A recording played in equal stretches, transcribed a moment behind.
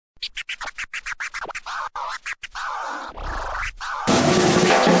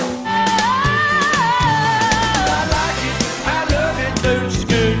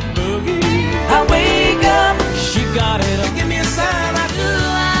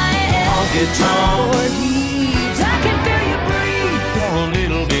Guitar heaves, I can feel you breathe for a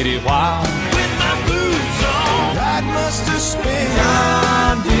little bitty while. With my boots on, ride must have spent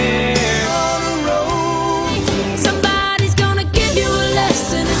on the road. Somebody's gonna give you a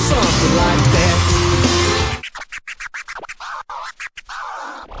lesson in something like that.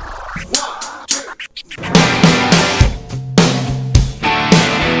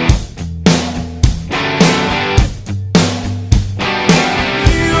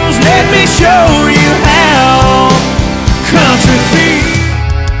 Let me show you how country feels.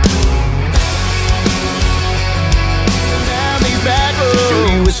 Down these back roads, show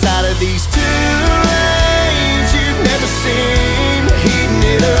you a side of these two lanes you've never seen. Heating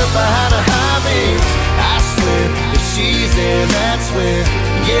it up behind a high beams. I swear, if she's there, that's where,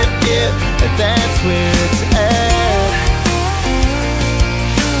 yep, that's where it's at.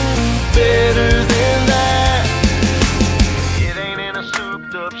 Better than that. It ain't in a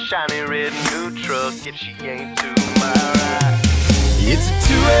souped up, shiny red new truck if she ain't to my right. It's at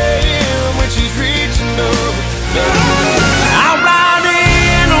 2 a.m. when she's reaching over. I'll ride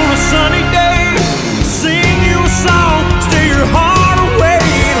in on a sunny day, sing you a song, steal your heart away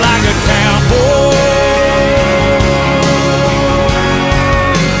like a cowboy.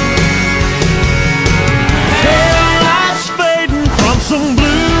 Headlights fading from some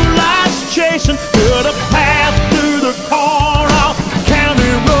blue lights chasing, cut a path through the corn off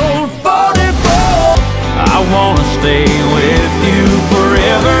County Road 44. I wanna stay with you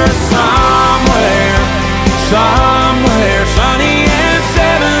forever, somewhere sunny and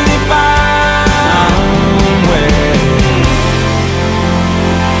 75.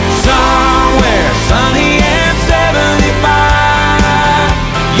 Somewhere sunny and 75.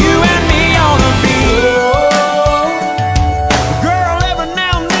 You and me on the beat. Girl, every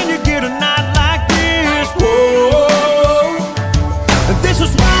now and then you get a night like this. Whoa, this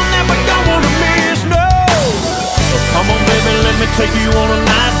is one that we don't wanna miss, no. So come on, baby, let me take you on a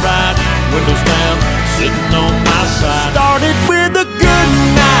night ride. Windows down, sitting on my side. Started with a good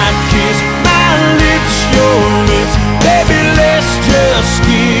night kiss, my lips, your lips. Baby, let's just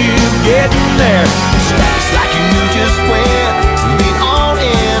keep getting there. Status like you knew just when. Lean on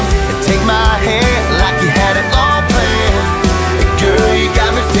in and take my hand like you had it all planned. And girl, you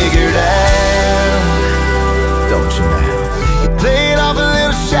got me figured out, don't you now? You played off a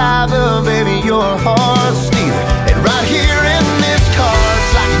little shy, but baby, you're a hard stealer. And right here in this car,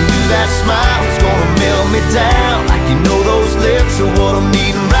 it's like you knew that smile was gonna melt me down. Like you know those lips are what I'm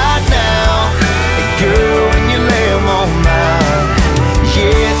needing right now. And girl, when you lay them on mine,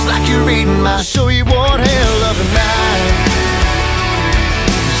 yeah, it's like you're reading my show you one hell of a night.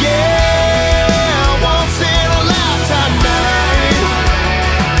 Yeah, once in a lifetime night.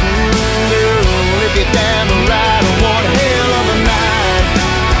 Girl, if you're down to ride, one hell of a night.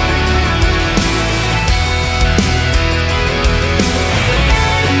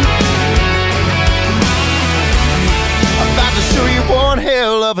 About to show you one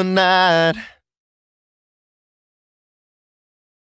hell of a night.